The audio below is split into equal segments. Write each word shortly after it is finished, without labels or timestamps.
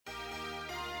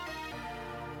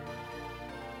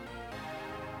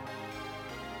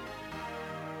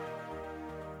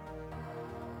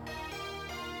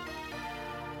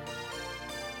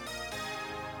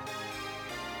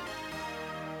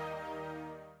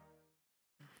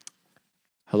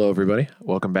Hello, everybody.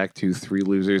 Welcome back to Three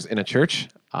Losers in a Church.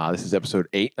 This is episode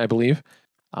 8, I believe,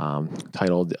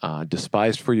 titled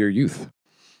Despised for Your Youth.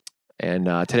 And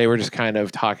today we're just kind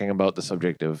of talking about the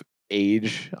subject of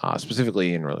age,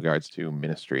 specifically in regards to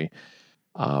ministry.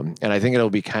 And I think it'll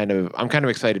be I'm kind of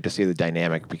excited to see the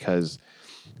dynamic because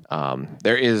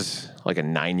there is like a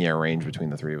 9-year range between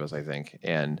the three of us, I think.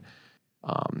 And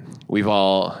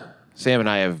Sam and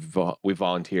I we've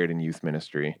volunteered in youth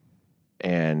ministry.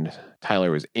 And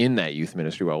Tyler was in that youth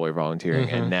ministry while we were volunteering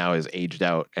and now is aged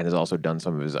out and has also done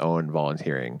some of his own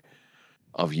volunteering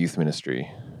of youth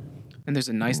ministry. And there's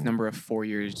a nice number of 4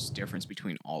 years difference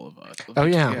between all of us. Oh,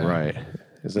 yeah. Right.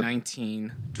 Is it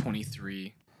 19,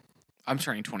 23. I'm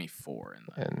turning 24.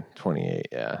 and 28,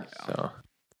 yeah. So,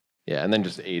 yeah, and then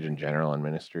just age in general and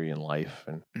ministry and life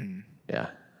and yeah.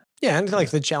 Yeah, and like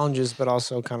the challenges, but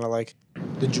also kind of like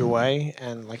the joy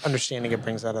and like understanding it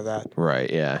brings out of that.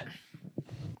 Right, yeah.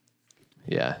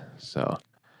 Yeah, so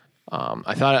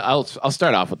I thought I'll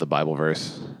start off with the Bible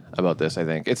verse about this. I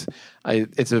think it's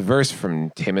a verse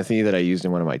from Timothy that I used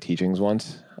in one of my teachings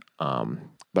once.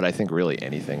 But I think really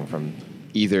anything from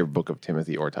either book of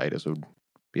Timothy or Titus would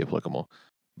be applicable.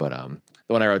 But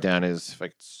the one I wrote down is, if I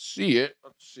could see it,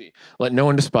 let's see. Let no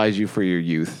one despise you for your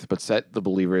youth, but set the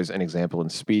believers an example in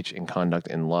speech, in conduct,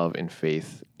 in love, in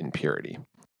faith, in purity.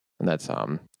 And that's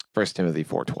 1 Timothy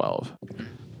 4:12,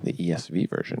 the ESV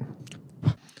version.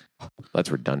 That's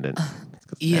redundant.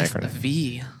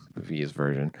 ESV. The V is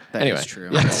version. That anyway, is true.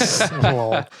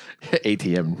 Well,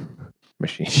 ATM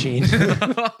machine.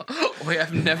 Wait,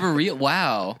 I've never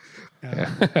wow.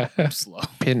 I'm slow.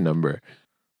 PIN number.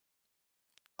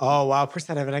 oh, wow.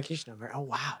 Personal identification number. Oh,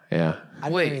 wow. Yeah. I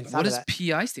never even Wait, thought what of does that.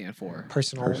 PI stand for?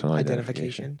 Personal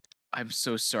identification. I'm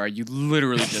so sorry. You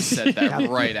literally just said that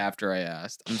right after I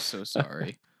asked. I'm so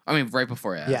sorry. I mean, right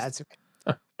before I asked. Yeah, it's okay.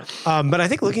 But I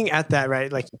think looking at that,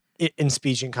 right, like in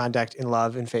speech and conduct, in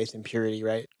love, in faith, and purity,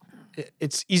 right,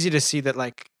 it's easy to see that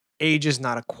like age is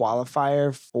not a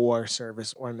qualifier for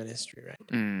service or ministry, right?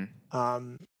 I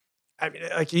mean,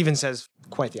 like it even says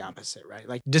quite the opposite, right?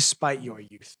 Like despite your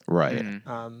youth. Right.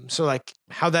 So like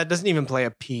how that doesn't even play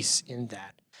a piece in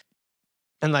that.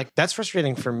 And like that's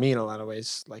frustrating for me in a lot of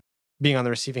ways, like being on the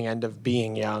receiving end of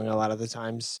being young a lot of the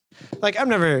times. Like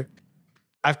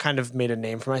I've kind of made a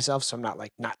name for myself, so I'm not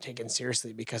like not taken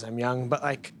seriously because I'm young, but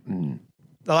like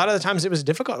a lot of the times it was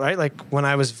difficult, right? Like when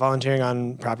I was volunteering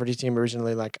on property team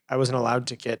originally, like I wasn't allowed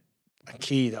to get a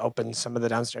key to open some of the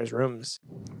downstairs rooms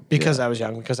because I was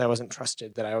young, because I wasn't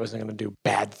trusted that I wasn't going to do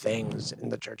bad things in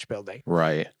the church building.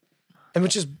 Right. And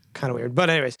which is kind of weird. But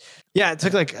anyways, yeah, it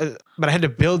took but I had to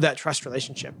build that trust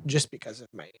relationship just because of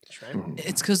my age, right?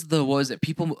 It's because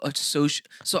people associate.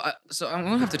 So I'm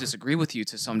gonna have to disagree with you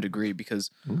to some degree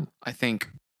because I think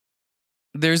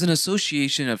there's an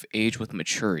association of age with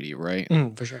maturity, right?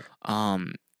 For sure.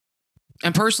 And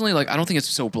personally, like I don't think it's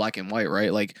so black and white,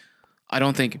 right? Like I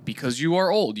don't think because you are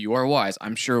old, you are wise.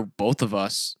 I'm sure both of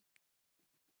us,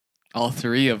 all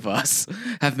three of us,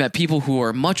 have met people who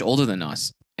are much older than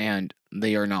us and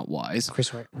they are not wise.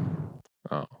 Chris White.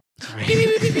 Oh. Sorry.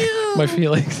 My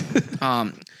feelings.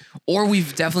 Or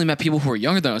we've definitely met people who are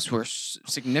younger than us who are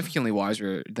significantly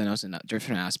wiser than us in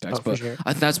different aspects. Oh, for but sure.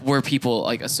 that's where people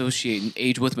like associate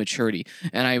age with maturity.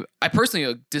 And I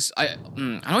personally, I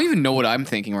don't even know what I'm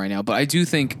thinking right now, but I do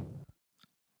think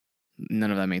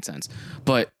none of that made sense.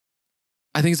 But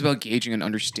I think it's about gauging and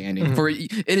understanding. For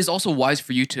it is also wise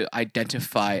for you to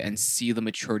identify and see the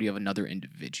maturity of another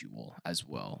individual as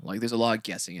well. Like there's a lot of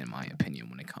guessing, in my opinion,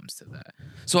 when it comes to that.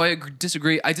 So I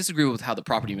disagree. I disagree with how the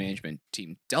property management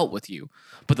team dealt with you,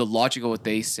 but the logic of what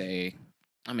they say.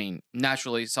 I mean,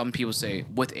 naturally, some people say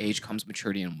with age comes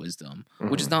maturity and wisdom,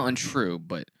 which is not untrue.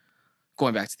 But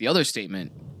going back to the other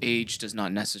statement, age does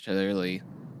not necessarily.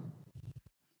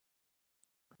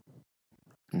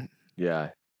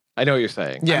 Yeah. I know what you're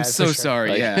saying. Yeah, I'm so for sure. sorry.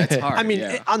 Like- Yeah, it's hard. I mean,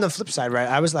 yeah. on the flip side, right?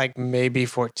 I was like maybe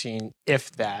 14,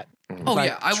 if that. Oh Like,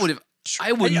 yeah,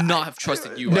 I would not have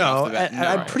trusted you. Right No, off the bat.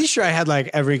 I'm pretty sure I had like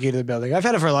every key to the building. I've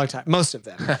had it for a long time, most of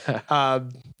them,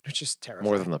 which is terrible.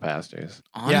 More than the pastors.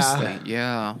 Honestly,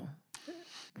 yeah.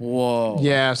 Whoa.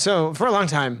 Yeah, so for a long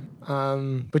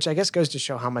time, which I guess goes to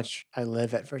show how much I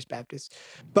live at First Baptist.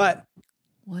 But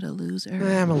What a loser.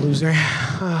 I'm a loser.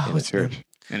 Oh, In the what's the name? church.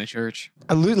 In a church.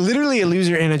 Literally a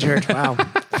loser in a church. Wow.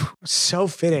 So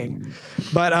fitting.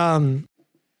 But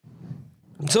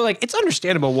so like it's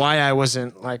understandable why it was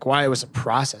a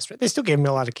process, right? They still gave me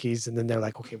a lot of keys and then they're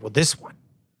like, okay, well this one,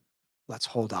 let's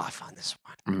hold off on this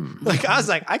one. Mm. Like I was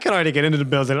like, I can already get into the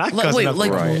building. I Like, wait,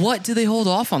 like Right. what do they hold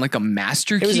off on? Like a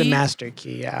master key? it was a master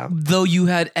key, yeah. Though you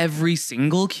had every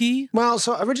single key? Well,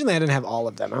 so originally I didn't have all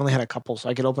of them. I only had a couple, so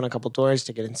I could open a couple doors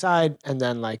to get inside, and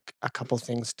then like a couple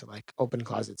things to like open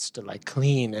closets to like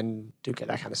clean and do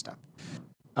that kind of stuff.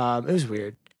 It was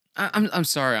weird. I'm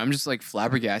sorry. I'm just like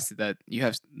flabbergasted that you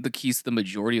have the keys to the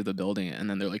majority of the building, and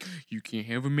then they're like, you can't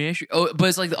have a master. Oh, but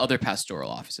it's like the other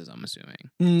pastoral offices, I'm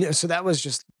assuming. So that was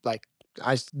just like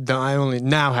I only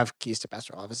now have keys to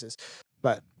pastoral offices,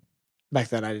 but back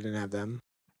then I didn't have them.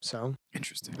 So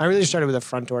Interesting. I really started with a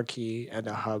front door key and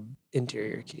a hub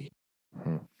interior key.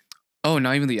 Oh,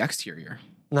 not even the exterior.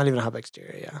 Not even a hub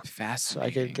exterior, yeah. So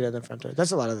Fascinating. I could get in the front door.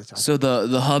 That's a lot of the time. So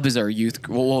the hub is our youth,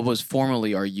 what was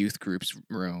formerly our youth group's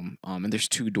room. And there's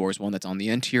two doors, one that's on the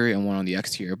interior and one on the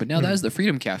exterior. But now that is the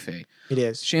Freedom Cafe. It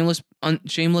is.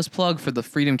 Shameless plug for the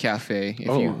Freedom Cafe. If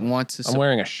you want to, I'm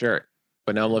wearing a shirt,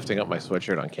 but now I'm lifting up my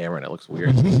sweatshirt on camera and it looks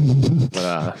weird.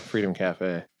 But Freedom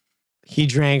Cafe. He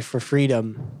drank for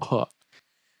freedom. Oh,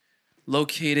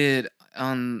 located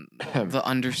on the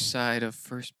underside of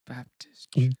First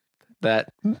Baptist. that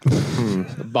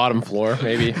the bottom floor,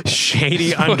 maybe.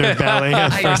 Shady underbelly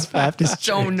of I First Baptist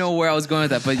Don't Church. know where I was going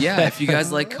with that, but yeah, if you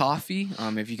guys like coffee,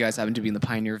 if you guys happen to be in the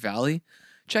Pioneer Valley,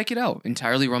 check it out.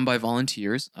 Entirely run by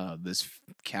volunteers. This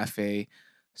cafe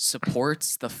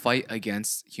supports the fight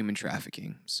against human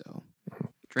trafficking. So,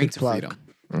 drink Good to plug. freedom.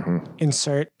 hmm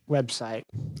Insert website.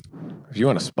 If you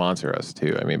want to sponsor us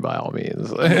too, I mean, by all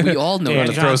means. We all know. You want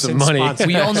to throw some money. Johnson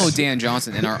We all know sponsors. Dan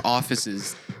Johnson, and our office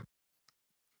is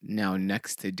now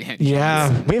next to Dan. Yeah,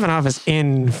 Johnson. we have an office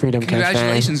in Freedom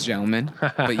Congratulations, gentlemen.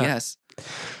 But yes,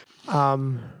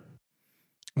 Cafe.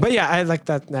 But yeah, I like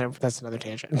that. That's another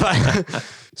tangent. But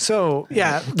so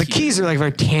yeah, the keys are like a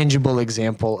very tangible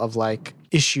example of like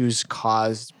issues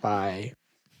caused by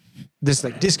this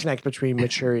like disconnect between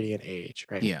maturity and age,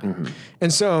 right? yeah. Mhm.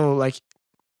 And so like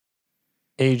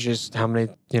age is how many,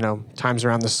 times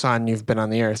around the sun you've been on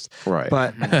the earth. Right.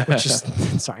 But which is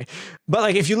sorry. But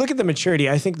like if you look at the maturity,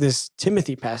 I think this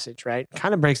Timothy passage, right,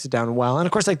 kind of breaks it down well. And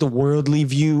of course, like the worldly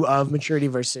view of maturity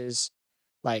versus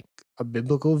like a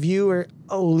biblical view are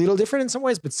a little different in some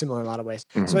ways, but similar in a lot of ways.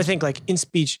 So Mhm. I think like in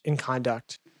speech and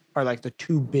conduct are like the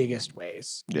two biggest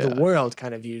ways Yeah. the world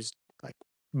kind of views like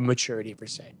maturity per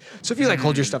se. So if you like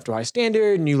hold your stuff to a high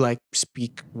standard and you like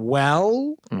speak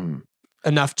well Mhm.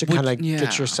 enough to Which- kind of yeah.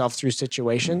 get yourself through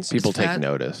situations. People take fat-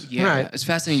 notice. Yeah, Right. it's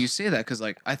fascinating you say that because,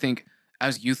 like, I think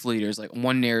as youth leaders, like,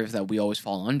 one narrative that we always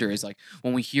fall under is like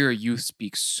when we hear a youth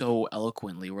speak so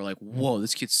eloquently, we're like, "Whoa,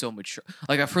 this kid's so mature."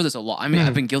 Like, I've heard this a lot. I mean,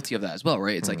 I've been guilty of that as well,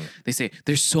 right? It's like they say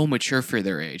they're so mature for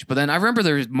their age, but then I remember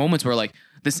there's moments where like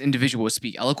this individual would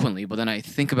speak eloquently, but then I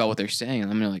think about what they're saying, and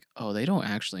I'm like, "Oh, they don't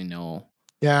actually know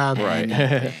Yeah. Right.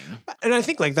 anything." And I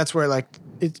think like that's where like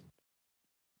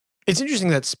it's interesting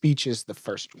that speech is the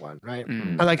first one, right? Mm.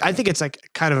 And like I think it's like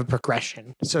kind of a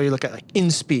progression. So you look at like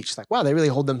in speech, like wow, they really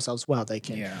hold themselves well. They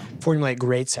can Yeah. formulate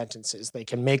great sentences. They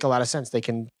can make a lot of sense. They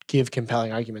can give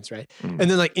compelling arguments, right? Mm. And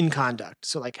then like in conduct,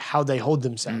 so like how they hold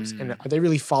themselves and are they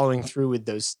really following through with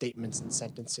those statements and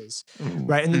sentences, Mm.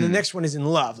 right? And then the Mm. next one is in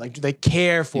love, like do they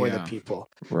care for the Yeah.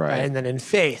 people, Right. right? And then in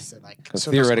faith, they're like Because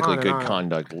so it goes theoretically, on and good on.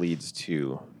 conduct leads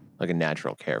to like a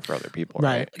natural care for other people.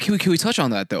 Right. Right. Can we touch on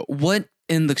that though? What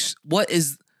is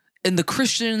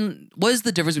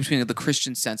the difference between the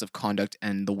Christian sense of conduct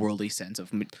and the worldly sense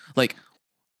of like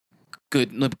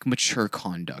good like, mature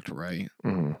conduct, right?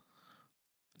 Mhm.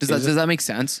 Does that make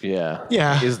sense? Yeah.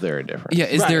 Yeah. Is there a difference? Yeah,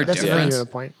 is Right, there a that's a very difference?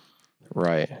 good point.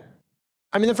 Right.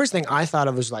 I mean, the first thing I thought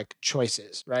of was like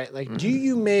choices, right? Like, do Mhm.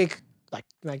 you make like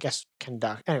I guess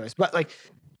conduct, anyways, but like,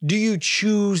 do you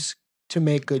choose to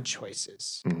make good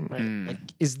choices? Mhm. Right? Mm. Like,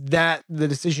 is that the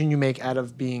decision you make out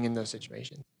of being in those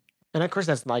situations? And of course,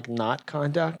 that's like not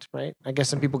conduct, right? I guess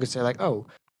some people could say like, oh,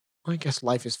 well, I guess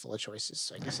life is full of choices,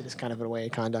 so I guess it is kind of a way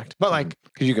of conduct. But like,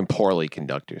 Because you can poorly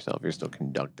conduct yourself. You're still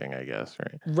conducting, I guess,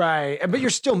 right? right, but you're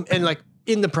still and like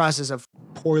in the process of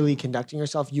poorly conducting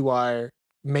yourself, you are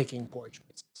making poor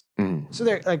choices. Mhm. So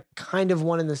they're like kind of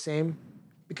one and the same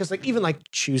because like even like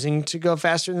choosing to go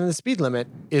faster than the speed limit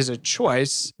is a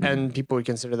choice and people would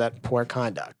consider that poor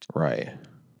conduct. Right.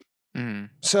 Mm.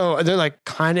 So they're like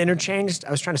kind of interchanged.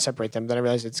 I was trying to separate them, but then I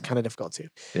realized it's kind of difficult too.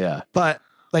 Yeah. But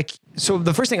like, so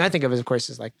the first thing I think of is, of course,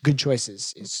 is like good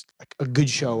choices is like a good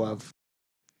show of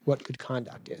what good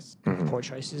conduct is. Mhm. Poor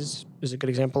choices is a good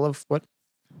example of what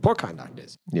poor conduct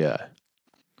is. Yeah.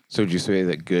 So would you say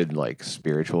that good like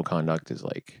spiritual conduct is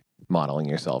like modeling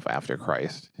yourself after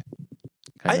Christ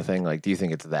kind of thing? Like, do you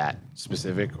think it's that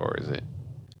specific, or does it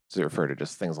refer to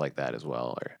just things like that as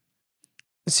well? Or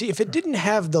See, if it didn't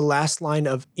have the last line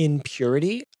of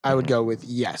impurity, I would go with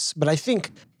yes. But I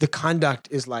think the conduct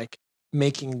is like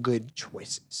making good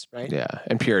choices, right? Yeah,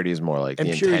 and purity is more like And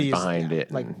the purity intent is, behind yeah,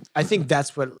 it. like and- I think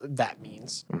that's what that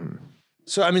means. Mhm.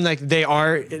 So I mean, like they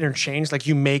are interchanged. Like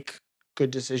you make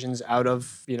good decisions out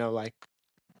of like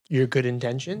your good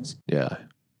intentions. yeah,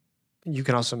 You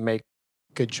can also make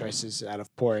good choices out of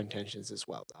poor intentions as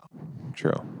well, though.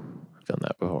 true. I've done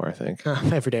that before, I think.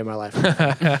 Every day of my life.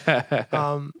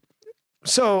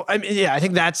 So I mean, yeah, I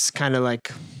think that's kind of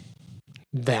like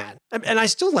that, and I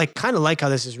still like kind of like how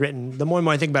this is written. The more and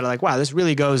more I think about it, like, wow, this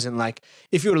really goes in like,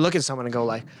 if you were to look at someone and go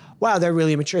like, wow, they're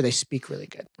really mature, they speak really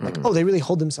good, like, oh, they really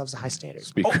hold themselves to high standards.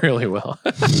 Speak Oh, really well.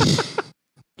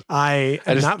 I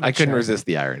am not I couldn't mature. resist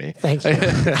the irony. Thank you.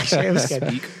 Actually, it was good.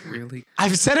 Speak really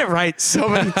I've said it right so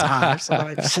many times. So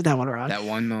I said that one wrong. that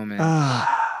one moment.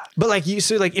 But like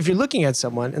so like if you're looking at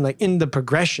someone and like in the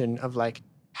progression of like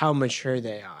how mature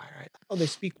they are, right? Oh, they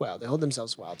speak well, they hold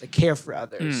themselves well, they care for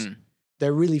others,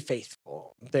 they're really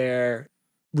faithful, they're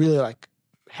really like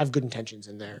have good intentions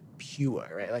and they're pure,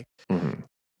 right? Like Mhm.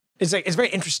 it's very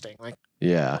interesting. Like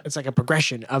Yeah, it's like a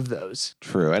progression of those.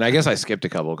 true. And I guess I skipped a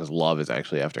couple because love is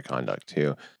actually after conduct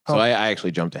too. So Oh. I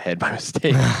actually jumped ahead by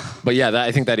mistake. But yeah,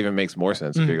 I think that even makes more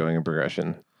sense if you're going in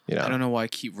progression. You know, I don't know why I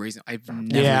keep raising. I've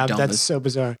never Yeah, done that's this. so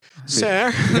bizarre.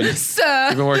 Sir. Sir.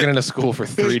 you've been working in a school for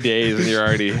 3 days and you're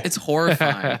already. It's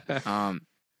horrifying.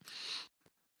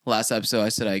 Last episode I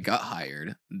said I got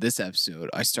hired. This episode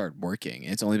I started working.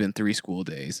 It's only been 3 school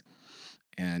days,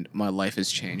 and my life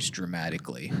has changed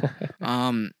dramatically.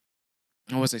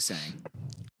 What was I saying?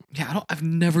 Yeah, I've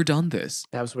never done this.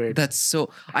 That was weird. That's so.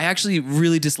 I actually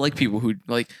really dislike people who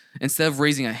like instead of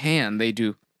raising a hand, they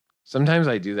do. Sometimes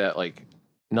I do that. Like,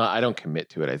 no, I don't commit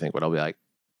to it. I think, but I'll be like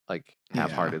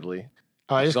half-heartedly.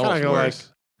 Oh, I It's just kind of almost go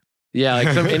worse. Yeah, like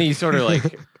any sort of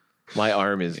like, my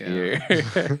arm is Yeah.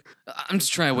 here. I'm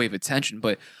just trying to wave attention,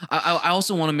 but I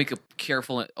also want to make a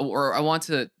careful, or I want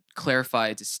to clarify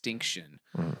a distinction.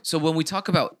 Mm. So when we talk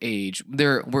about age,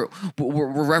 we're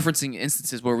referencing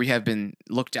instances where we have been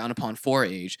looked down upon for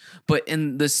age, but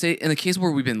in the case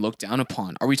where we've been looked down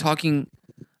upon, are we talking?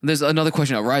 There's another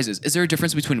question that arises: is there a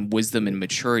difference between wisdom and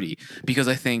maturity? Because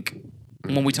I think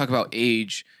when we talk about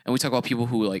age and we talk about people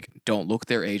who like don't look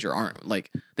their age or aren't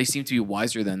like they seem to be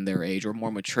wiser than their age or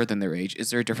more mature than their age, is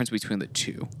there a difference between the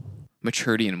two,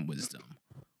 maturity and wisdom,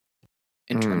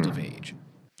 in terms of age?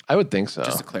 I would think so.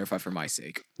 Just to clarify for my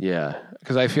sake. Yeah,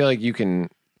 because I feel like you can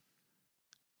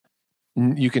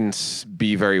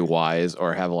be very wise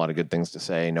or have a lot of good things to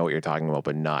say, know what you're talking about,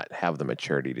 but not have the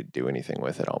maturity to do anything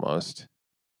with it. Almost.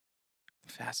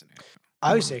 Fascinating.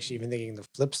 I was actually even thinking the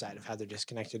flip side of how they're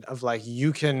disconnected. Of like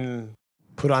you can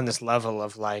put on this level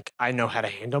of like I know how to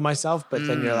handle myself, but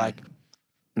then you're like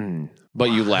But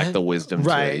you lack What? the wisdom,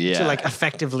 right To, yeah, to like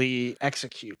effectively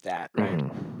execute that. Right.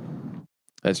 Mhm.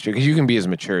 That's true. Because you can be as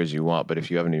mature as you want, but if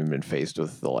you haven't even been faced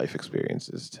with the life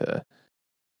experiences to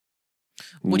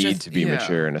Which need to be yeah.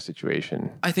 mature in a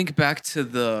situation. I think back to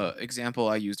the example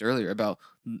I used earlier about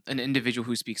an individual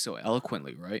who speaks so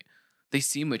eloquently, right? They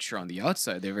seem mature on the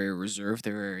outside. They're very reserved.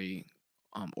 They're very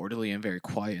orderly and very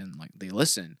quiet, and like they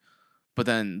listen. But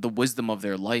then the wisdom of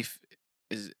their life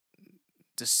is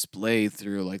displayed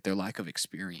through like their lack of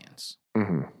experience.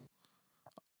 hmm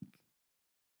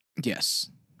Yes.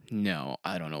 No,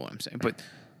 I don't know what I'm saying, but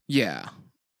yeah.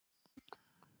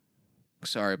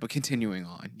 Sorry, but continuing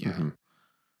on. Yeah. Mhm.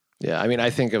 Yeah, I mean, I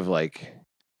think of like,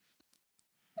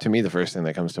 to me, the first thing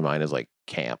that comes to mind is like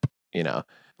camp,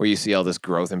 where you see all this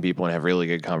growth in people and have really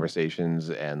good conversations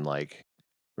and like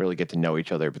really get to know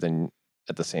each other. But then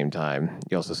at the same time,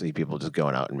 you also see people just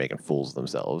going out and making fools of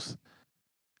themselves.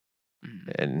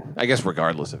 Mhm. And I guess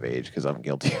regardless of age, because I'm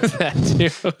guilty of that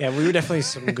too. Yeah, we were definitely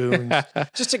some goons.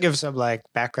 Just to give some like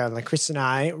background, like Chris and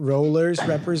I, rollers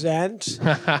represent.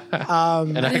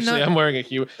 And did actually, not- I'm wearing a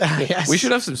Hume. Yes. We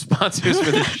should have some sponsors for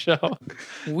this show.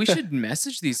 We should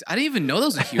message these. I didn't even know that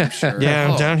was a huge shirt.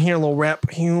 Yeah, Oh. down here, little rep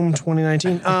Hume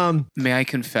 2019. May I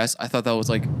confess? I thought that was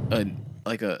like a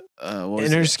what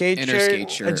was Inner it? skate Inner shirt. skate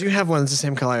shirt. I do have one that's the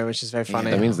same color, which is very funny.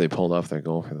 That means they pulled off their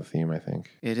goal for the theme, I think.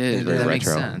 It is. Very That makes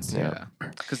retro. sense. Yeah. Yeah.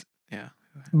 Because yeah.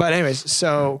 But anyways,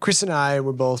 so Chris and I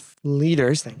were both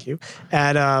leaders, thank you,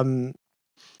 at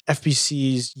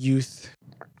FBC's youth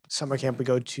summer camp. We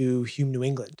go to Hume, New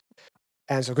England.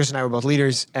 And so Chris and I were both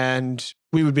leaders, and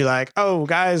we would be like, oh,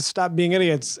 guys, stop being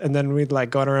idiots. And then we'd like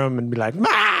go in a room and be like, The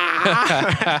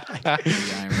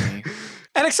irony.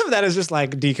 and some of that is just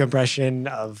like decompression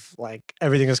of like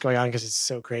everything that's going on because it's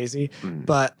so crazy. Mm.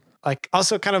 But like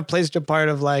also kind of plays a part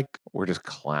of like We're just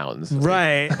clowns.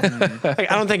 right.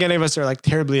 Like I don't think any of us are like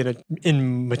terribly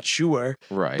immature,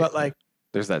 Right. but like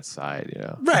there's that side, you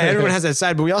know. right, everyone has that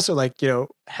side, but we also like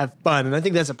have fun, and I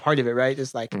think that's a part of it, right?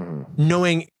 Is like Mhm.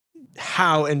 knowing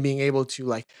how and being able to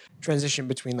like transition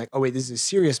between like, oh wait, this is a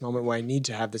serious moment where I need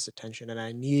to have this attention and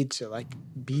I need to like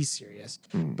be serious,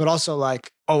 Mm. but also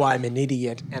like, oh, I'm an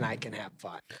idiot and I can have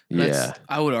fun. Yeah.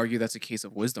 I would argue that's a case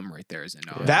of wisdom right there, is it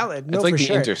not? Valid, no, It's like for the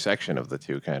sure. intersection of the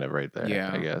two, kind of right there.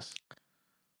 Yeah. I guess.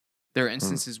 There are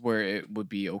instances where it would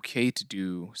be okay to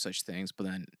do such things, but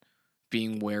then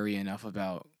being wary enough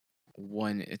about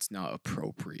when it's not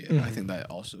appropriate. I Mhm. think that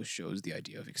also shows the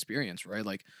idea of experience, right?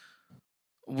 Like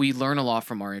we learn a lot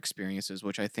from our experiences,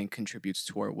 which I think contributes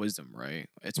to our wisdom, right?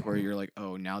 It's where Mhm. you're like,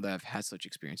 oh, now that I've had such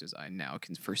experiences, I now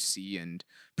can foresee and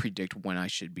predict when I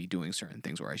should be doing certain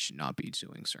things or I should not be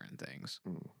doing certain things.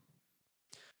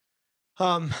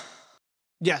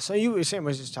 Yeah, so you were saying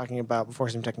was just talking about before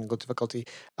some technical difficulty,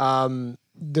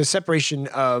 the separation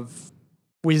of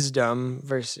wisdom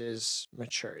versus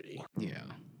maturity. Yeah.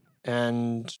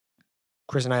 And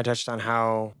Chris and I touched on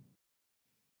how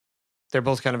they're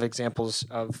both kind of examples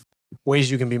of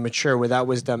ways you can be mature without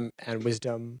wisdom and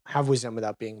have wisdom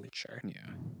without being mature.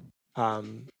 Yeah.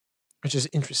 Which is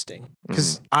interesting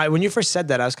because when you first said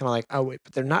that, I was kind of like, oh wait,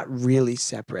 but they're not really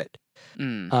separate.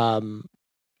 Mm.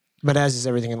 But as is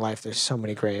everything in life, there's so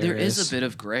many gray areas. There is a bit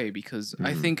of gray because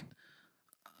I think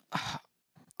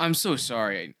I'm so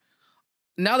sorry.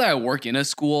 Now that I work in a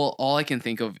school, all I can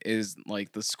think of is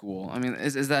like the school. I mean,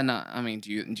 is that not? I mean,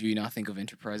 do you not think of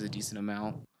enterprise a decent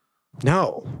amount?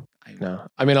 No. No.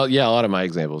 I mean, yeah, a lot of my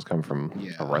examples come from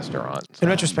Yeah. a restaurant. In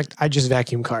retrospect, I just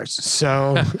vacuum cars.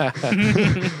 So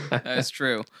That's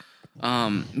true.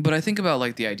 But I think about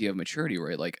like the idea of maturity,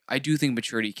 right? Like I do think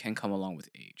maturity can come along with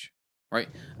age, right?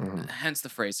 Mhm. Hence the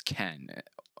phrase "can"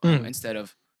 Mm. instead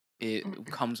of "it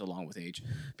comes along with age,"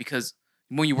 because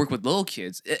when you work with little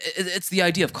kids, it's the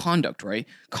idea of conduct, right?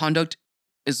 Conduct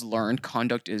is learned.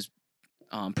 Conduct is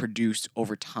produced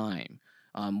over time.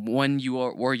 When you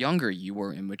were younger, you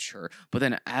were immature, but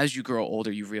then as you grow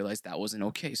older, you realize that wasn't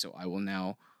okay. So I will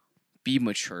now be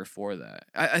mature for that.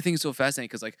 I think it's so fascinating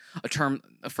because like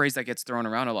a phrase that gets thrown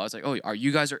around a lot is like, oh,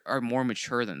 you guys are more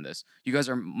mature than this. You guys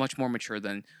are much more mature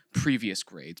than previous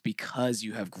grades because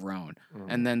you have grown.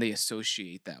 And then they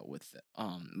associate that with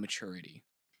maturity.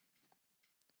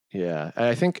 Yeah. And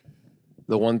I think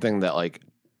the one thing that like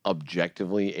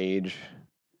objectively age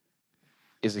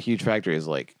is a huge factor is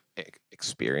like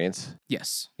experience,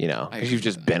 Yes. you know, I because agree you've with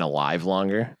just that. been alive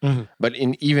longer. Mhm. But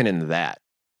even in that,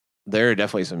 there are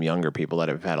definitely some younger people that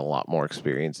have had a lot more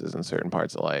experiences in certain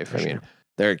parts of life. For I mean, sure.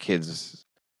 there are kids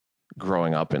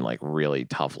growing up in like really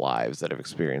tough lives that have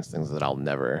experienced things that I'll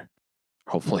never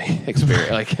hopefully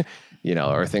experience, like, you know,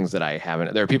 or things that I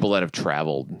haven't. There are people that have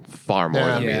traveled far more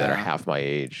than me that are Yeah. half my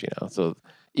age, you know. So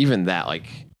even that, like,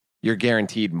 you're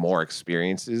guaranteed more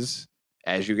experiences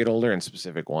as you get older and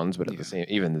specific ones, but at the same,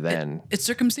 even then, It's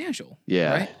circumstantial.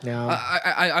 yeah. Right?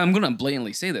 Yeah. I'm gonna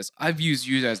blatantly say this. I've used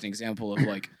you as an example of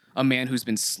like a man who's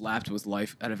been slapped with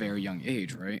life at a very young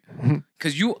age, right?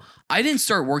 Because I didn't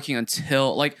start working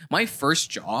until like my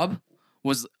first job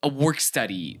was a work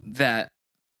study that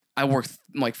I worked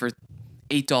like for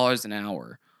 $8 an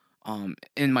hour,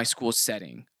 in my school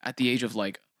setting at the age of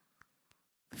like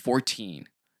 14.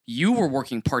 You were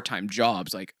working part-time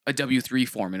jobs like a W-3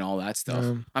 form and all that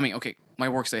stuff. I mean, okay, my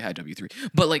work study had W-3,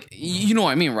 but like you know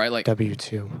what I mean, right? Like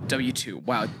W2. W2.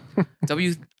 Wow.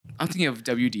 I'm thinking of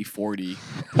WD-40.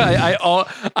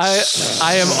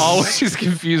 I am always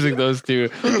confusing those two,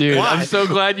 dude. Why? I'm so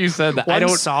glad you said that. I One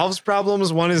don't. solves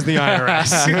problems, one is the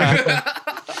IRS.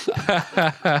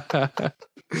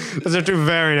 Those are two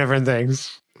very different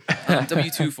things.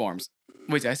 W2 forms.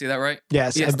 Wait, did I say that right?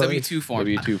 Yes, Yes, I believe. W2 form.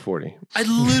 W240. I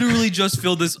literally just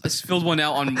filled one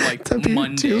out on like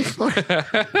Monday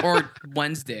or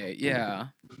Wednesday. Yeah.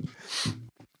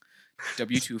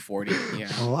 W240. Yeah.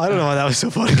 Oh, I don't know why that was so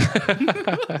funny.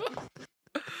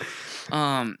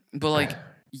 But like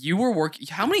you were working.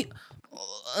 How many?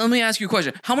 Let me ask you a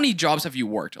question. How many jobs have you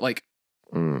worked? Like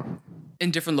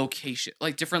in different location,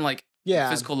 like different like Yeah.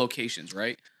 physical locations,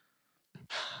 right?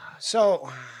 So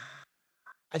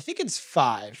I think it's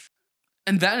 5.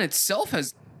 And that in itself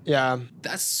Yeah.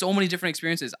 that's so many different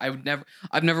experiences. I've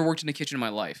never worked in a kitchen in my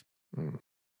life.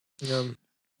 Yeah.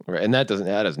 Right, and that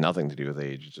has nothing to do with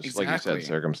age. It's just like you Exactly. said,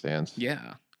 circumstance.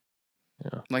 Yeah.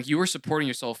 Yeah. Like you were supporting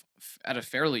yourself at a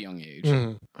fairly young age.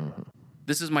 Mhm. Mhm.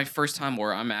 This is my first time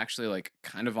where I'm actually like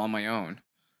kind of on my own.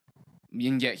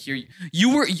 And yet here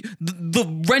you were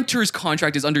the renter's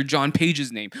contract is under John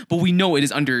Page's name, but we know it is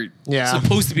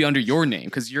supposed to be under your name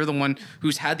because you're the one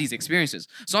who's had these experiences.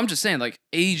 So I'm just saying, like,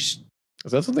 age.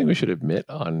 Is that something we should admit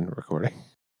on recording?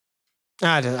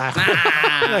 I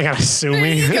gotta sue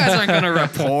me. You guys aren't gonna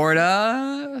report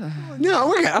No,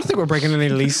 we're good. I don't think we're breaking any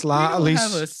lease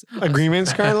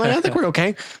agreements currently. I think we're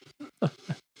okay.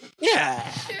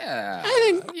 Yeah. Yeah. I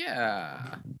think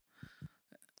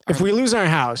if we lose our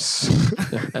house,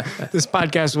 this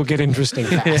podcast will get interesting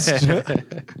fast.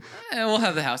 We'll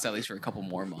have the house at least for a couple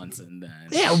more months, and then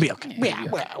we'll be okay.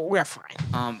 We're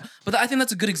fine. But I think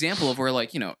that's a good example of where,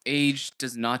 like, age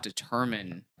does not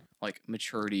determine like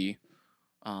maturity,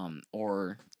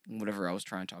 or whatever I was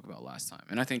trying to talk about last time.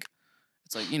 And I think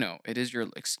it's like, it is your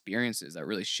experiences that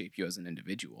really shape you as an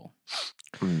individual.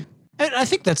 And I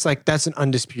think that's an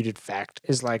undisputed fact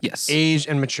is like age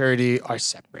and maturity are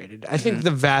separated. I think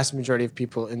the vast majority of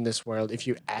people in this world, if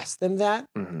you ask them that,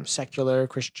 secular,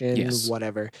 Christian,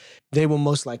 whatever, they will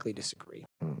most likely disagree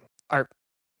or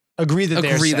agree that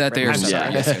they're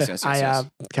separate. Yes. I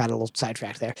got a little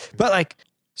sidetracked there. But like,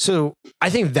 so I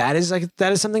think that is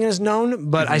something that's known,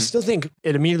 but I still think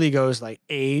it immediately goes like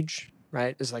age,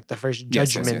 right? Is like the first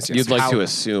judgment. Yes. You'd like to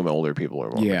assume older people are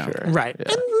more mature. Right.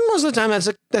 Yeah. And most of the time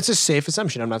that's a safe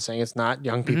assumption. I'm not saying it's not.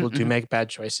 Young people do make bad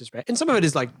choices, right? And some of it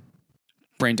is like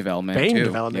brain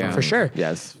development for sure.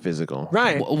 Yes, physical.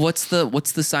 Right. What's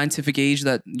the scientific age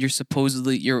that it's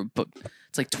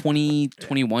like 20,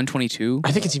 21, 22?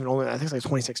 I think it's even older. I think it's like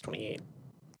 26, 28.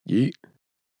 Yeet.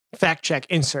 Fact check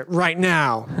insert right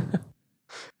now.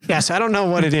 Yes, I don't know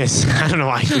what it is. I don't know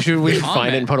why. We should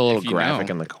find it and put a little graphic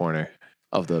in the corner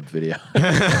of the video.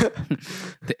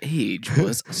 The age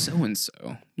was so and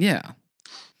so. Yeah.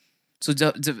 So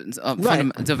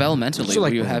developmentally, so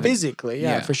like you have physically,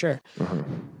 for sure.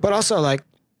 But also, like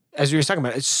as you were talking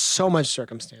about, it's so much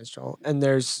circumstantial, and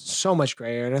there's so much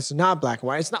gray area. And it's not black and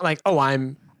white. It's not like, oh,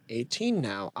 I'm 18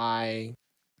 now. I,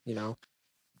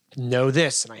 know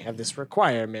this, and I have this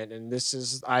requirement, and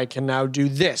I can now do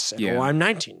this. And I'm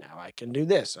 19 now. I can do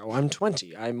this. Oh, I'm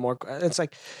 20. I'm more. It's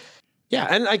like. Yeah,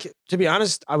 and like to be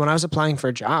honest, when I was applying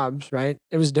for jobs, right,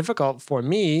 it was difficult for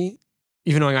me,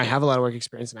 even though I have a lot of work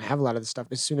experience and I have a lot of this stuff.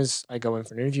 As soon as I go in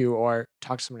for an interview or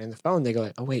talk to somebody on the phone, they go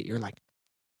like, "Oh wait, you're like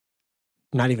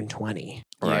not even 20,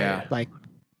 right? Like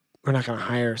we're not going to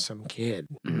hire some kid,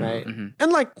 right?"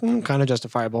 And like kind of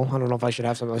justifiable. I don't know if I should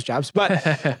have some of those jobs, but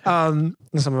some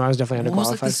of them I was definitely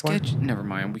underqualified for. Never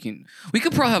mind. We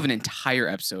could probably have an entire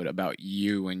episode about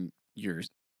you and your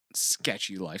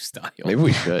sketchy lifestyle. Maybe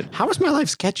we should. How is my life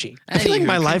sketchy? I feel like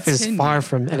my life is far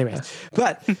from. Anyways,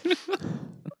 but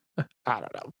I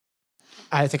don't know.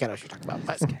 I think I know what you're talking about.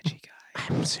 But sketchy guy.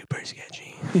 I'm super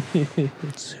sketchy.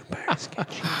 Super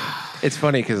sketchy. It's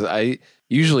funny because I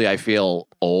feel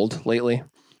old lately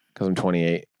because I'm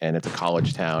 28 and it's a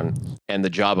college town, and the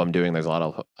job I'm doing, there's a lot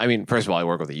of. I mean, first of all, I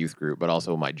work with a youth group, but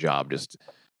also my job just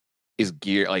is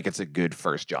geared, like it's a good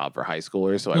first job for high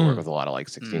schoolers. So I work with a lot of like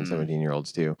 16,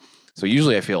 17-year-olds too. So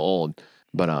usually I feel old,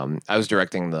 but I was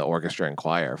directing the orchestra and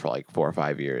choir for like 4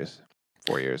 years.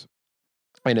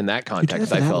 And in that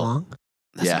context, I felt long?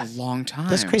 That's a long time.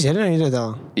 That's crazy. I didn't know you did that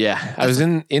long. Yeah. I was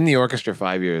in the orchestra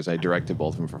 5 years. I directed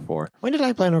both of them for 4. When did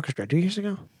I play an orchestra? 2 years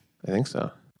ago? I think so.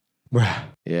 Bruh.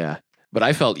 Yeah. But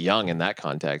I felt young in that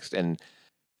context. And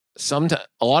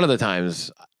a lot of the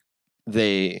times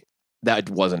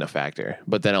that wasn't a factor,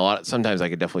 but then sometimes I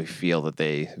could definitely feel that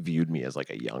they viewed me as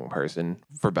like a young person,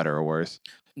 for better or worse.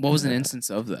 What was an instance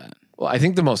of that? Well, I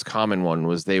think the most common one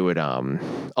was they would, a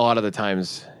lot of the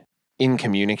times in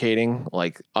communicating,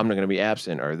 like I'm not going to be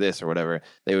absent or this or whatever,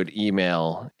 they would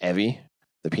email Evie,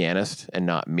 the pianist, and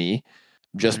not me,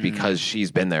 just because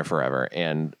she's been there forever.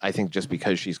 And I think just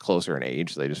because she's closer in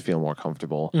age, they just feel more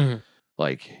comfortable,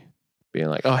 like being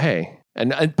like, oh, hey.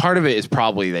 And part of it is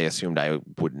probably they assumed I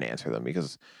wouldn't answer them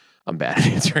because I'm bad at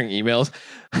answering emails.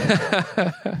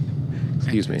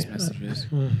 Excuse me.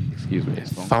 Excuse me.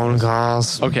 Phone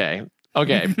calls. Okay.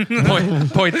 Point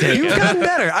taken. You've gotten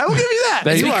better. I will give you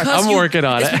that. I'm working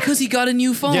on it. It's because he got a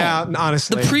new phone. Yeah,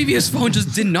 honestly. The previous phone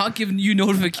just did not give you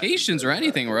notifications or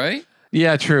anything, right?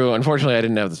 Yeah, true. Unfortunately, I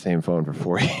didn't have the same phone for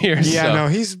 4 years. Yeah,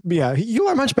 so. No, you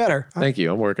are much better. Thank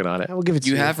you. I'm working on it. I will give it to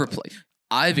you. You have replaced.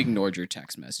 I've ignored your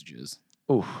text messages.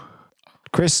 Ooh.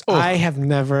 Chris, I have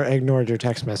never ignored your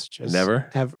text messages. Never?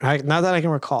 Not that I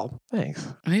can recall. Thanks.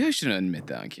 Maybe I shouldn't admit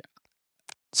that.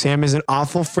 Sam is an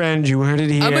awful friend. You heard it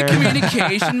here. I'm a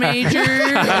communication major,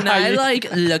 and I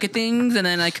look at things and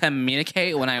then I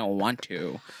communicate when I want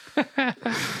to. Well,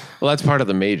 that's part of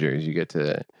the majors. You get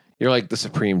to You're like the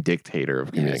supreme dictator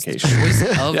of Yeah, it's the communication.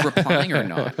 choice of replying or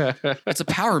not. It's a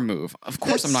power move. Of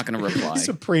course, I'm not going to reply.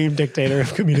 Supreme dictator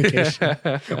of communication.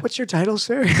 What's your title,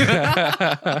 sir?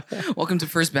 Welcome to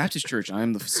First Baptist Church. I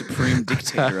am the supreme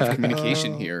dictator of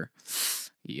communication here.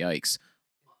 Yikes.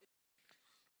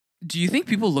 Do you think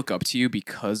people look up to you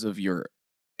because of your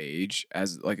age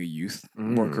as like a youth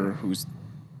worker who's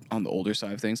on the older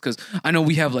side of things? Because I know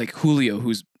we have like Julio,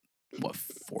 who's what,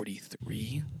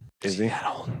 43? Is he?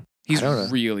 He's I don't know.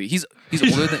 really he's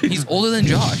older than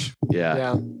Josh. Yeah.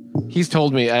 Yeah. He's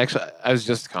told me. I was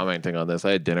just commenting on this.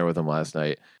 I had dinner with him last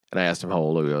night, and I asked him how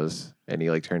old he was, and he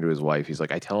like turned to his wife. He's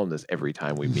like, I tell him this every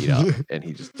time we meet up, and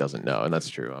he just doesn't know. And that's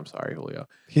true. I'm sorry, Julio.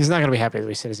 He's not gonna be happy that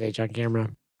we said his age on camera.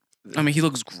 I mean, he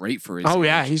looks great for his Oh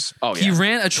yeah, age. he's Oh He yeah,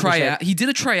 ran a sure. he did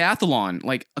a triathlon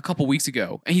like a couple weeks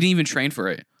ago, and he didn't even train for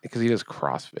it. because he does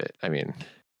CrossFit. I mean,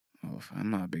 Oh, I'm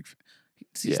not a big.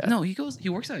 Yeah. No, he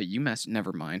works at UMass.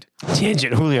 Never mind.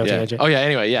 tangent. Julio yeah. tangent. Oh yeah.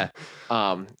 Anyway, yeah.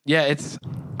 Yeah.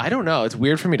 I don't know. It's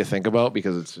weird for me to think about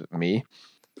because it's me,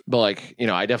 but like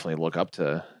I definitely look up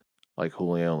to like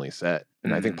Julio and Lisette,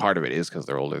 and I think part of it is because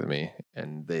they're older than me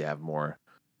and they have more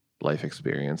life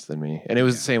experience than me. And it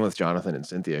was the same with Jonathan and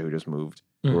Cynthia, who just moved,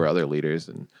 who were other leaders,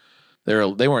 and they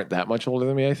weren't that much older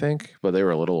than me, I think, but they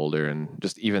were a little older, and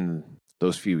just even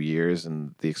those few years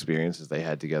and the experiences they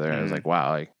had together, I was like,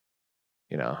 wow, I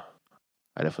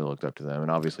definitely looked up to them,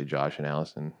 and obviously Josh and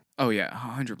Allison. Oh yeah,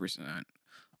 100%.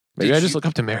 Maybe Did I just you- look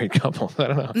up to married couples. I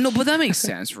don't know. No, but that makes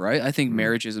sense, right? I think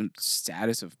marriage is a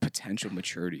status of potential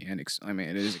maturity, and I mean,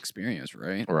 it is experience,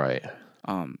 right? Right.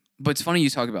 But it's funny you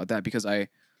talk about that because the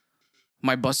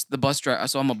bus driver.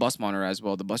 So I'm a bus monitor as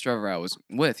well. The bus driver I was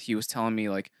with, he was telling me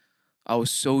like, I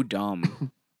was so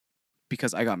dumb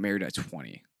because I got married at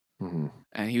 20, hmm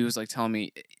and he was like telling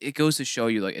me it goes to show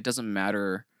you like it doesn't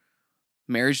matter.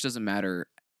 Marriage doesn't matter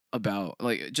about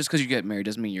like just because you get married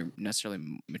doesn't mean you're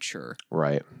necessarily mature.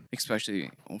 Right.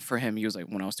 Especially for him, he was like,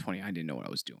 when I was 20, I didn't know what I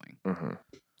was doing.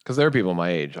 Because there are people my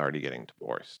age already getting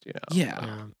divorced. Yeah.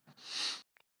 Yeah.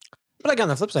 But like on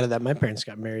the flip side of that, my parents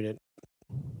got married at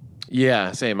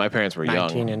Yeah. Same. My parents were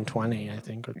 19 young. and 20, I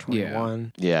think, or Yeah.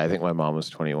 21. Yeah. I think my mom was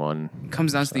 21. It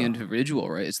comes down to the individual,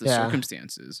 right? It's the Yeah.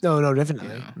 circumstances. No, definitely.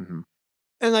 Yeah. hmm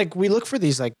And like we look for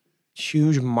these like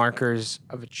huge markers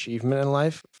of achievement in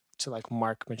life to like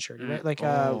mark maturity, right? Like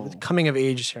Oh. coming of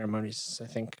age ceremonies, I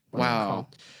think. what they're Wow.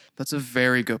 called. That's a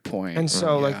very good point. And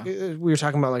so Yeah. like we were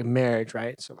talking about like marriage,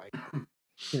 right? So like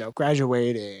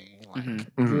graduating, like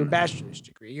your bachelor's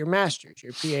degree, your master's,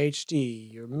 your PhD,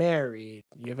 you're married,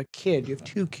 you have a kid, you have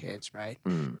 2 kids, right?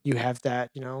 Mm. You have that,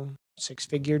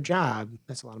 6-figure job.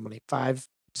 That's a lot of money. 5,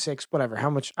 6, whatever. How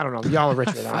much? I don't know. Y'all are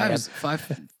richer than I am. five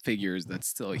figures, that's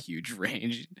still a huge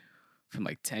range from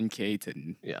like 10K to,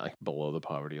 Yeah. Like below the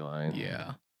poverty line.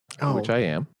 yeah. Oh, Which I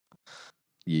am.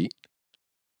 Yeet.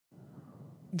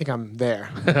 I think I'm there.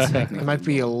 Technically I might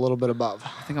be a low. little bit above.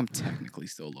 I think I'm technically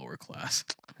still lower class.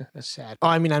 Sad. Oh,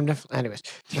 I mean, I'm definitely. Anyways,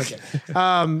 okay.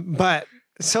 But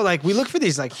so like we look for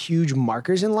these like huge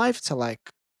markers in life to like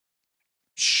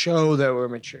show that we're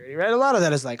maturity, right? A lot of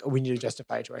that is like we need to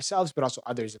justify it to ourselves, but also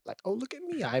others are like, oh, look at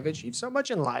me, I've achieved so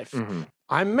much in life. Mhm.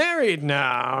 I'm married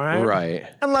now, right? Right.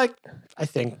 And like, I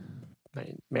think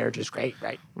marriage is great,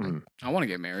 right? I want to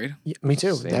get married. Yeah, me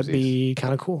too. That'd Samesies. be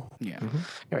kind of cool. Yeah.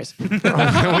 Anyways, we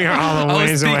are all a I was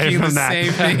ways away thinking from the that.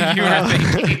 same thing you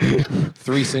were thinking.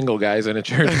 3 single guys in a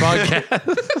church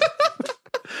podcast.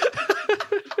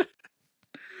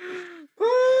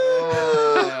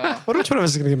 Which one of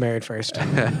us is going to get married first?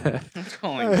 I'm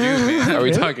calling you, man. Are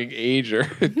we talking age or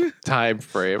time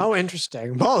frame? Oh,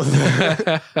 interesting. Both.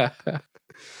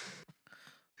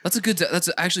 That's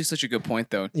actually such a good point,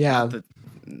 though. Yeah. Not that-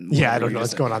 Yeah, I don't know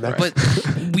what's going on there. But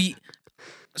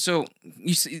so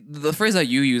you see, the phrase that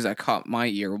you use that caught my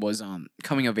ear was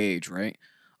coming of age, right?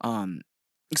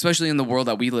 Especially in the world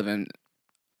that we live in,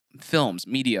 films,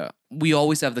 media, we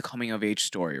always have the coming of age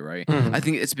story, right? Mhm. I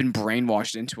think it's been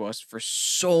brainwashed into us for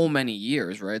so many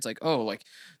years, right? It's like, oh, like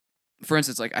for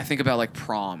instance, like I think about like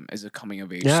prom as a coming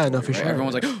of age. Yeah, story, no, for right? sure.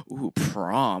 Everyone's like, ooh,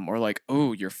 prom, or like,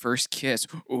 oh, your first kiss,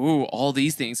 ooh, all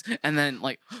these things, and then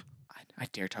like, I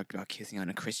dare talk about kissing on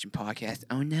a Christian podcast.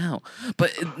 Oh no!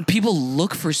 But people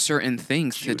look for certain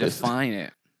things to Judas. define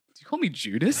it. Do you call me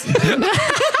Judas?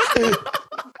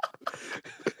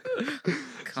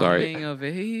 Sorry. Coming of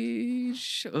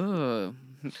age. Ugh.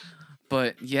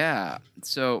 But yeah,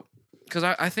 so because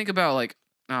I think about like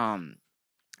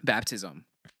baptism.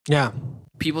 Yeah.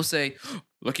 People say,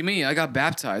 "Look at me, I got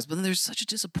baptized," but then there's such a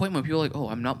disappointment. People are like, "Oh,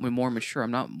 I'm not more mature.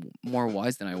 I'm not more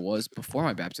wise than I was before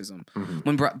my baptism." Mhm.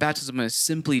 When baptism is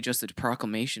simply just a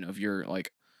proclamation of your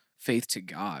like faith to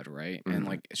God, right? And Mhm.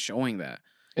 like showing that.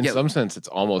 In Yeah. some sense, it's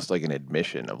almost like an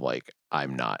admission of like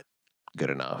I'm not good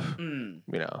enough. Mm.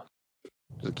 You know,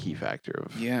 it's a key factor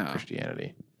of Yeah.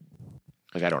 Christianity.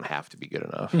 Like I don't have to be good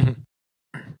enough. Mhm.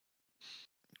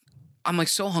 I'm like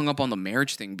so hung up on the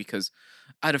marriage thing because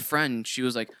I had a friend, she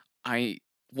was like,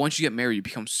 once you get married, you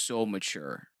become so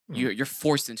mature. You're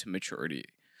forced into maturity.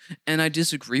 And I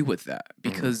disagree with that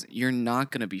because you're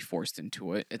not gonna be forced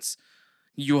into it.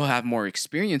 You'll have more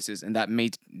experiences and that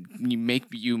make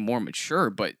you more mature,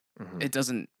 but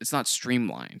Mhm. it's not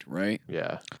streamlined, right?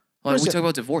 Yeah. Like is we it- talk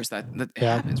about divorce, that it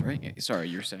Yeah. happens, right? Yeah, sorry,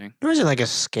 you're saying. Or is it like a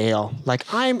scale?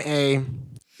 Like I'm a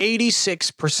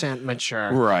 86%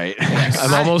 mature. Right. Yes.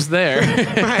 I'm almost there.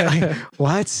 Right, like,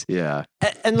 what? Yeah.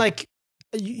 And like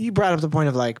you brought up the point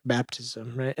of like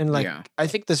baptism, right? And like Yeah. I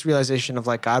think this realization of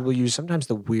like God will use sometimes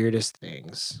the weirdest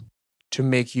things to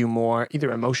make you more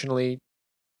either emotionally,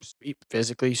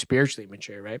 physically, spiritually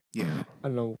mature, right? Yeah. I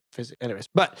don't know, anyways,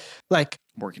 but like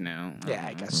Working out. yeah,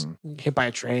 I don't know. guess hit by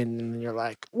a train and you're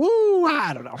like, woo,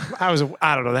 I don't know,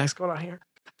 I don't know that's going on here,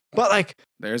 but like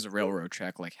There's a railroad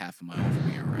track like half a mile from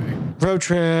here, right? road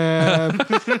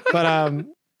trip, but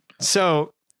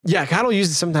so yeah, God will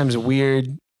use sometimes weird.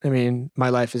 I mean, my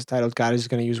life is titled God is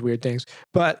going to use weird things,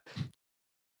 but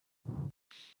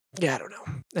yeah, I don't know.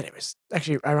 Anyways,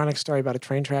 actually, ironic story about a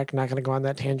train track. Not going to go on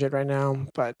that tangent right now,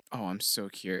 but Oh, I'm so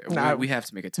curious. Nah, We have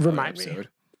to make a Tyler remind me. episode.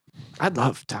 I'd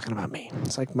love talking about me.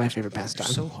 It's like my favorite You're pastime.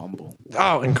 so humble.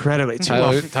 Oh, incredibly.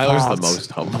 Tyler's the False.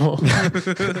 most humble.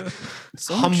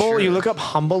 So humble. mature. You look up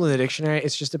humble in the dictionary.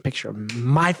 It's just a picture of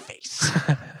my face.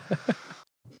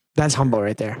 That's humble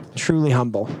right there. Truly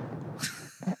humble.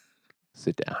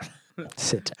 Sit down.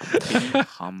 Sit down.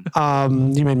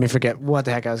 Hum. You made me forget what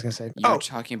the heck I was gonna say. You were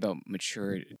talking about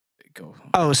maturity. Go.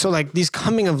 Oh, so like these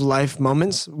coming of life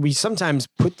moments, we sometimes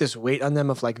put this weight on them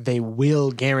of like they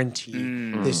will guarantee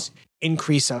Mm, this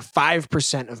increase of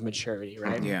 5% of maturity,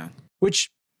 right? yeah. Which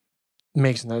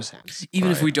makes no sense.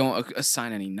 Even if Right. we don't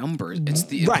assign any numbers, it's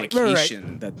the Right, right, right.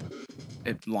 implication that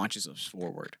it launches us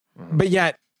forward. But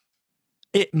yet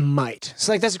it might.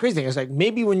 So like that's the crazy thing. It's like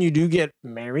maybe when you do get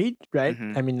married, right?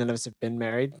 Mhm. I mean, none of us have been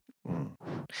married, Mm.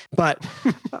 but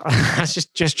I was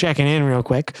just checking in real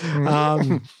quick.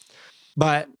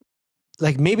 But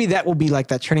like maybe that will be like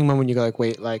that turning moment when you go like,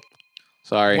 wait, like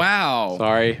Sorry. Wow.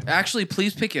 Sorry. Actually,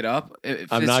 please pick it up.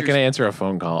 If I'm it's not your- going to answer a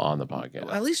phone call on the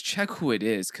podcast. At least check who it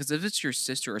is, because if it's your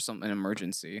sister or something, an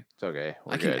emergency, It's okay.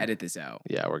 We're I can good. edit this out.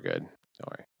 Yeah, we're good. Don't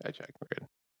worry. I checked. We're good.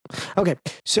 okay,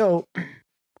 so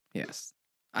Yes.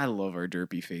 I love our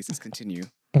derpy faces. Continue.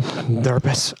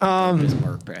 nervous.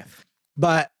 Bismarck breath.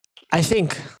 But I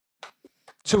think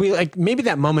so. We like maybe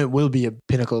that moment will be a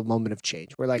pinnacle moment of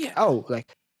change. We're like, Yeah. oh,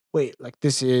 like wait, like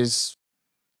this is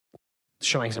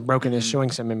showing some brokenness, Mhm.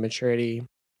 showing some immaturity.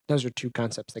 Those are two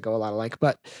concepts that go a lot alike.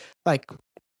 But like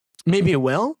maybe it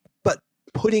will. But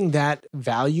putting that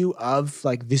value of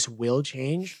like this will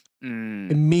change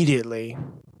Mm. immediately,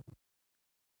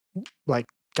 like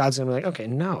God's gonna be like, okay,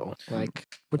 no, like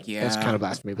that's Yeah. kind of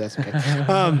blasphemy, but that's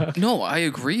okay. No, I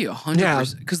agree 100%. Yeah.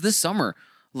 Because this summer,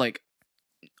 like,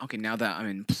 okay, now that I'm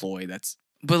employed,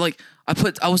 but like,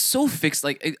 I was so fixed,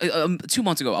 like, 2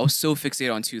 months ago, I was so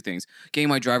fixated on two things: getting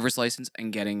my driver's license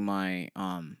and getting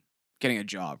getting a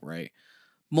job, right?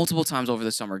 Multiple times over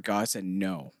the summer, God said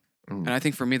no. Mm. And I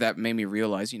think for me, that made me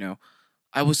realize,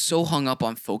 I was so hung up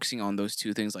on focusing on those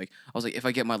two things. Like, I was like, if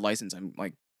I get my license, I'm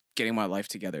like getting my life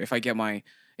together. If I get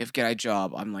a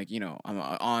job, I'm like, I'm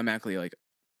automatically like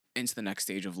into the next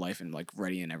stage of life and like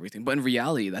ready and everything. But in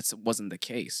reality, that wasn't the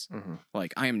case. Mhm.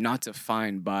 Like, I am not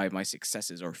defined by my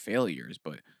successes or failures,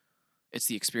 but it's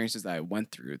the experiences that I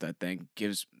went through that then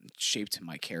gives shape to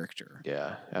my character.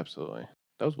 Yeah, absolutely.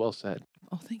 That was well said.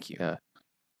 Oh, thank you. Yeah.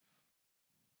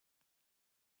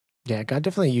 Yeah, God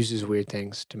definitely uses weird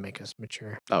things to make us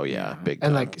mature. Oh, yeah. Yeah. Big And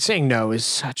time. like saying no is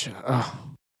such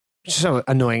so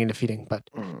annoying and defeating, but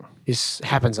Mm. this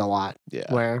happens a lot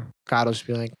Yeah. where God will just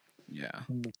be like, Yeah.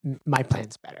 my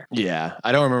plan's better. Yeah.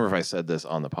 I don't remember if I said this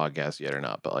on the podcast yet or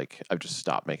not, but like I've just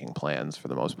stopped making plans for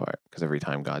the most part because every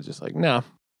time God's just like, no,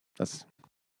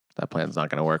 that plan's not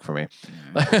going to work for me.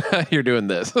 Yeah. You're doing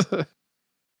this.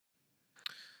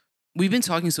 We've been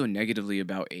talking so negatively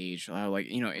about age. Like,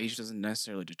 age doesn't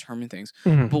necessarily determine things.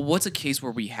 Mhm. But what's a case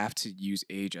where we have to use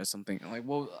age as something like,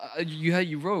 well,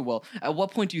 you wrote, well, at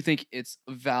what point do you think it's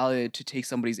valid to take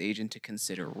somebody's age into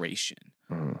consideration?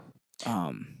 Mm.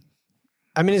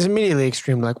 I mean, it's immediately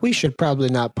extreme. Like, we should probably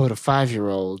not put a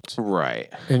 5-year-old Right.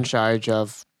 in charge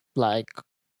of like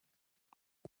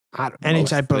any Most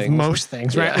type of things. most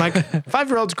things, right? Yeah. Like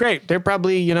 5-year-old's great. They're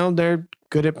probably, they're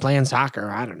good at playing soccer.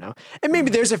 I don't know. And maybe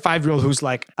there's a 5-year-old who's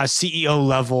like a CEO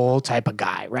level type of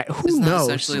guy, right? Who It's not knows?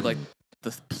 essentially like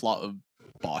the plot of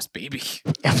Boss Baby.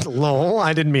 Lol,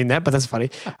 I didn't mean that, but that's funny.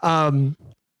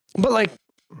 But like,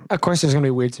 of course, there's going to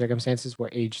be weird circumstances where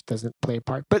age doesn't play a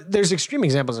part. But there's extreme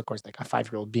examples, of course, like a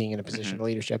 5-year-old being in a position of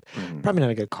leadership. Mhm. Probably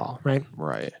not a good call, right?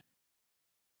 Right.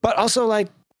 But also, like,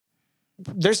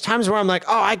 there's times where I'm like,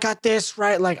 oh, I got this,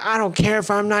 right? Like, I don't care if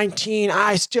I'm 19.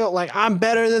 I still, like, I'm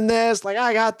better than this. Like,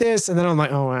 I got this. And then I'm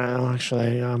like, oh, well,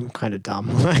 actually, I'm kind of dumb.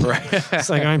 Right. It's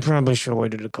like, I probably should have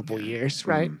waited a couple years,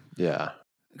 right? Yeah.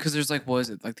 Because there's like, what is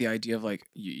it? Like the idea of like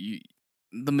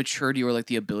the maturity or like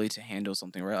the ability to handle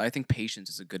something, right? I think patience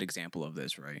is a good example of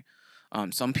this, right?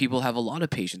 Some people have a lot of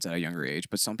patience at a younger age,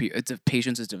 but some people,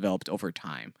 patience is developed over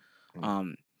time.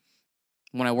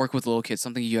 When I work with little kids,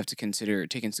 something you have to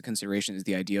take into consideration is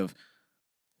the idea of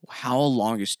how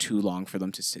long is too long for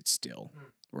them to sit still,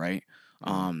 right?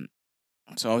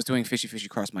 So I was doing Fishy Fishy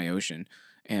Cross My Ocean,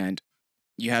 and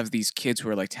you have these kids who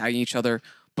are like tagging each other,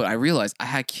 but I realized I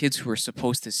had kids who were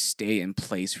supposed to stay in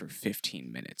place for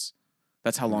 15 minutes.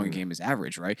 That's how long a game is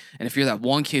average, right? And if you're that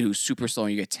one kid who's super slow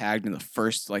and you get tagged in the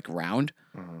first like round,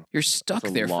 you're stuck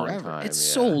It's a there long forever. time, It's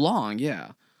so yeah. long,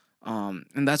 yeah.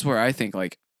 And that's where I think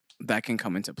like that can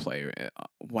come into play.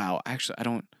 Wow, actually, I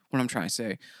don't. What I'm trying to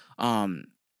say,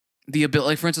 the ability,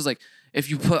 like for instance, like if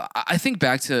you put, I think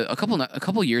back to a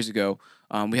couple years ago,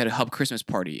 we had a Hub Christmas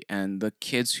party, and the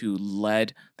kids who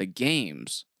led the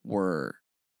games were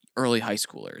early high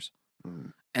schoolers.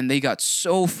 And they got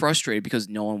so frustrated because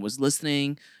no one was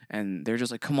listening, and they're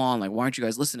just like, "Come on, like, why aren't you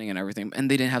guys listening?" and everything. And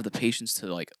they didn't have the patience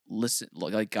to like listen,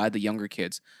 like guide the younger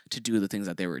kids to do the things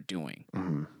that they were doing.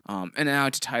 And now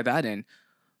to tie that in,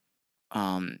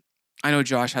 I know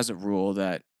Josh has a rule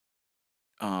that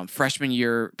freshman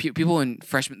year people in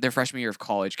their freshman year of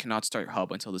college cannot start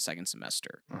Hub until the second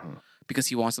semester because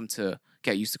he wants them to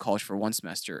get used to college for one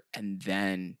semester and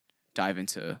then dive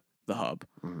into the Hub.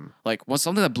 Like,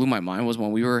 something that blew my mind was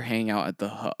when we were hanging out at the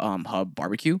Hub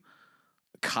barbecue.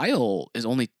 Kyle is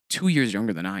only 2 years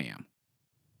younger than I am.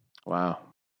 Wow.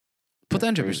 Put that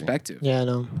into Crazy. perspective. Yeah, I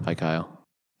know. Hi, Kyle.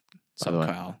 So the way.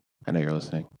 Kyle. I know you're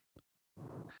listening.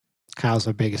 Kyle's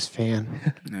our biggest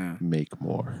fan. Yeah. Make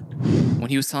more. When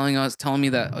he was telling me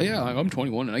that, oh yeah, I'm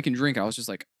 21 and I can drink, I was just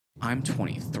like, I'm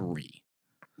 23.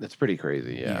 That's pretty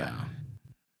crazy. Yeah.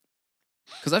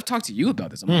 Because I've talked to you about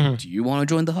this. I'm like, do you want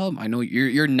to join the Hub? I know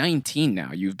you're 19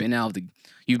 now. You've been out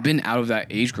of that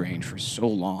age range for so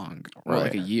long, or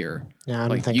like a year. Yeah, I don't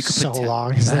Like, think you could so pretend-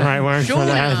 long is the right word for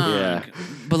that. Yeah.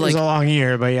 But It was like, a long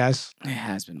year, but yes. it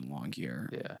has been a long year.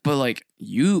 Yeah. But like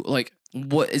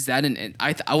what is that?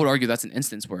 I would argue that's an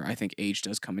instance where I think age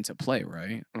does come into play,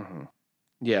 right?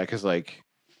 Yeah, because like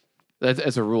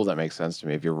that's a rule that makes sense to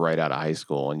me. If you're right out of high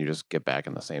school and you just get back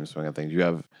in the same swing of things,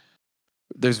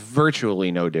 there's virtually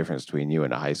no difference between you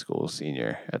and a high school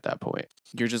senior at that point.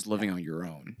 You're just living on your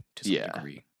own to some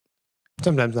degree.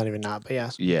 Sometimes not even not, but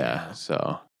yes. Yeah.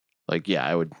 So, like, yeah,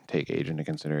 I would take age into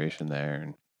consideration there.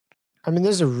 And I mean,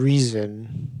 there's a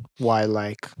reason why,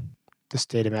 like, the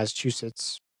state of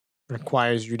Massachusetts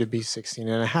requires you to be 16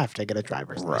 and a half to get a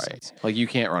driver's license. Like, you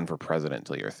can't run for president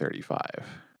until you're 35.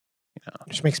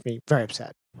 Which makes me very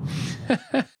upset.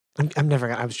 I'm never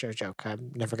gonna. I was sure a joke.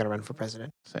 I'm never gonna run for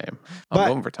president. Same. But I'm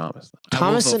voting for Thomas. Though.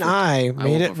 Thomas and I will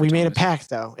made vote it. for We made a Thomas. pact,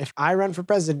 though. If I run for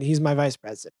president, he's my vice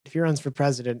president. If he runs for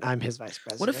president, I'm his vice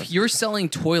president. What if you're selling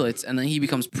toilets and then he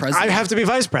becomes president? I have to be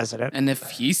vice president? And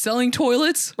if he's selling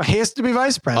toilets, He has to be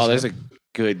vice president. Oh, there's a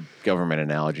good government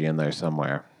analogy in there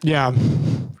somewhere. yeah.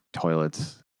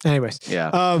 Toilets. Anyways, Yeah.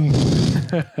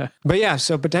 but yeah.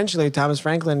 So potentially Thomas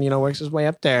Franklin, works his way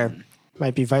up there.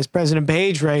 Might be Vice President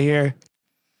Page right here.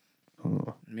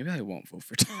 maybe I won't vote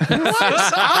for Thomas.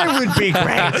 I would be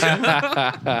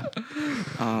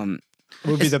great.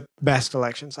 Would be the best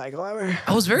election cycle ever.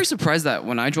 I was very surprised that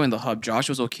when I joined the Hub, Josh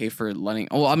was okay for letting.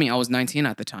 Oh, I mean, I was 19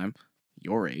 at the time,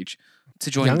 your age,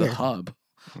 to join Younger. the Hub.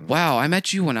 Wow, I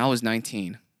met you when I was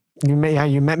 19. You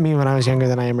met me when I was younger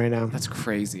than I am right now. That's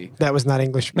crazy. That was not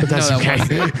English, but that's no, that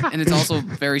okay. wasn't. And it's also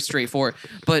very straightforward.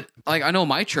 But like, I know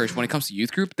my church, when it comes to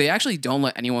youth group, they actually don't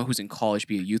let anyone who's in college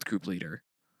be a youth group leader.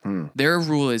 Their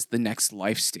rule is the next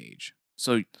life stage.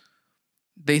 So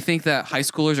they think that high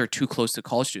schoolers are too close to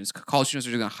college students. College students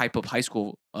are going to hype up high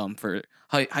school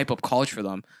hype up college for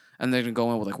them, and they're going to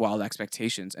go in with like wild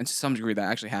expectations. And to some degree, that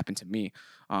actually happened to me.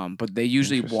 But they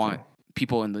usually want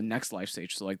people in the next life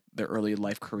stage, so like their early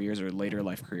life careers or later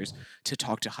life careers, to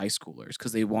talk to high schoolers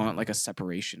because they want like a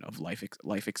separation of life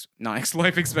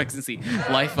expectancy,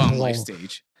 life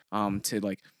stage, to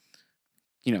like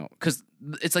because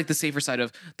it's like the safer side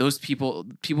of those people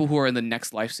who are in the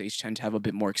next life stage tend to have a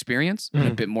bit more experience and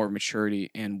a Mhm. bit more maturity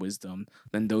and wisdom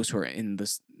than those who are in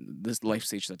this life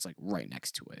stage that's like right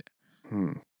next to it.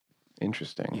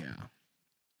 Interesting. Yeah.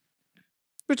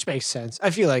 Which makes sense. I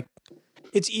feel like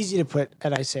it's easy to put,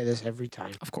 and I say this every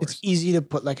time. Of course. It's easy to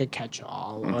put like a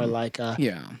catch-all or Mhm. like a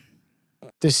Yeah.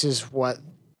 this is what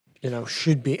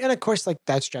should be, and of course, like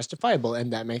that's justifiable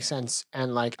and that makes sense.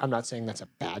 And like I'm not saying that's a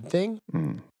bad thing,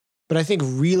 Mm. but I think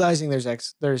realizing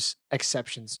there's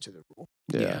exceptions to the rule.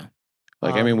 Yeah.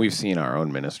 Like, I mean, Um, we've seen our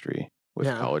own ministry with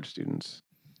yeah. college students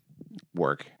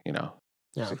work, Yeah.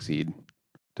 succeed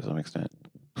to some extent.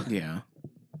 Yeah.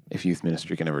 If youth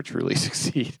ministry can ever truly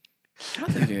succeed.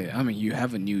 I think I mean, you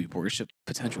have a new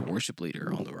potential worship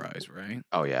leader on the rise, right?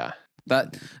 Oh, yeah.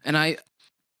 And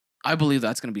I believe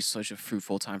that's going to be such a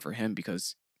fruitful time for him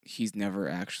because he's never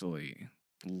actually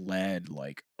led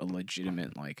like a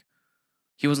legitimate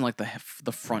he wasn't like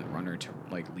the front runner to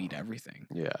like lead everything,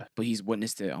 Yeah. but he's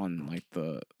witnessed it on like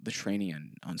the training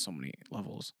and on so many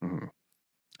levels. hmm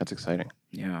That's exciting.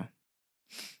 Yeah,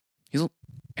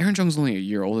 Aaron Jung's only a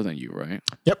year older than you, right?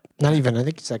 Yep. Not even. I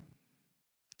think it's like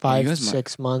Yeah, you 5, guys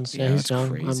 6 months. yeah, Yeah, he's that's young.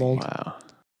 crazy. I'm old. Wow.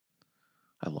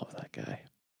 I love that guy.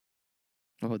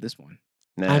 What about this one?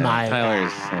 Nah, I'm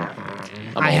Tyler's.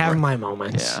 I'm I have over it. my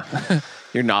moments. Yeah.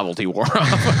 Your novelty wore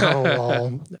off. Oh,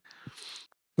 well.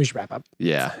 We should wrap up.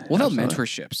 Yeah. What about absolutely.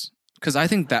 mentorships? Because I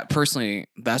think that personally,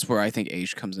 that's where I think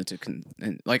age comes into.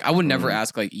 Like, I would never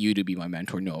ask like you to be my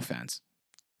mentor. No offense.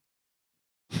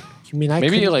 You mean I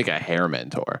Maybe could, like a hair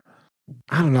mentor.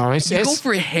 I don't know. It's, You go it's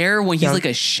for hair when he's Yeah. like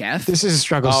a chef. this is a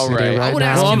struggle Oh, city right. right I would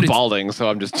now. ask Well, you I'm to- balding, so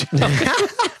I'm just.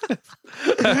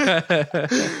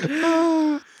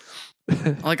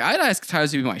 Like, I'd ask Tyler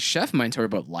to be my chef mentor,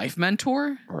 but life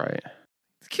mentor. Right.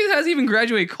 The kid hasn't even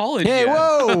graduated college Hey, yet.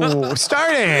 whoa!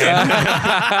 Started.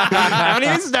 I haven't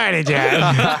even started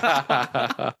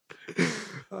yet.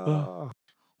 Oh.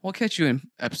 We'll catch you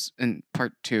in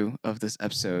part 2 of this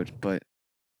episode, but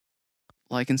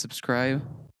like and subscribe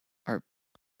our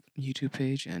YouTube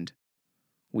page, and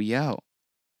we out.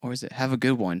 Or is it have a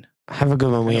good one? Have a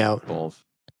good one. We out. Both.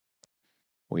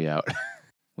 We out.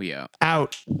 We out.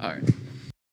 Out. All right.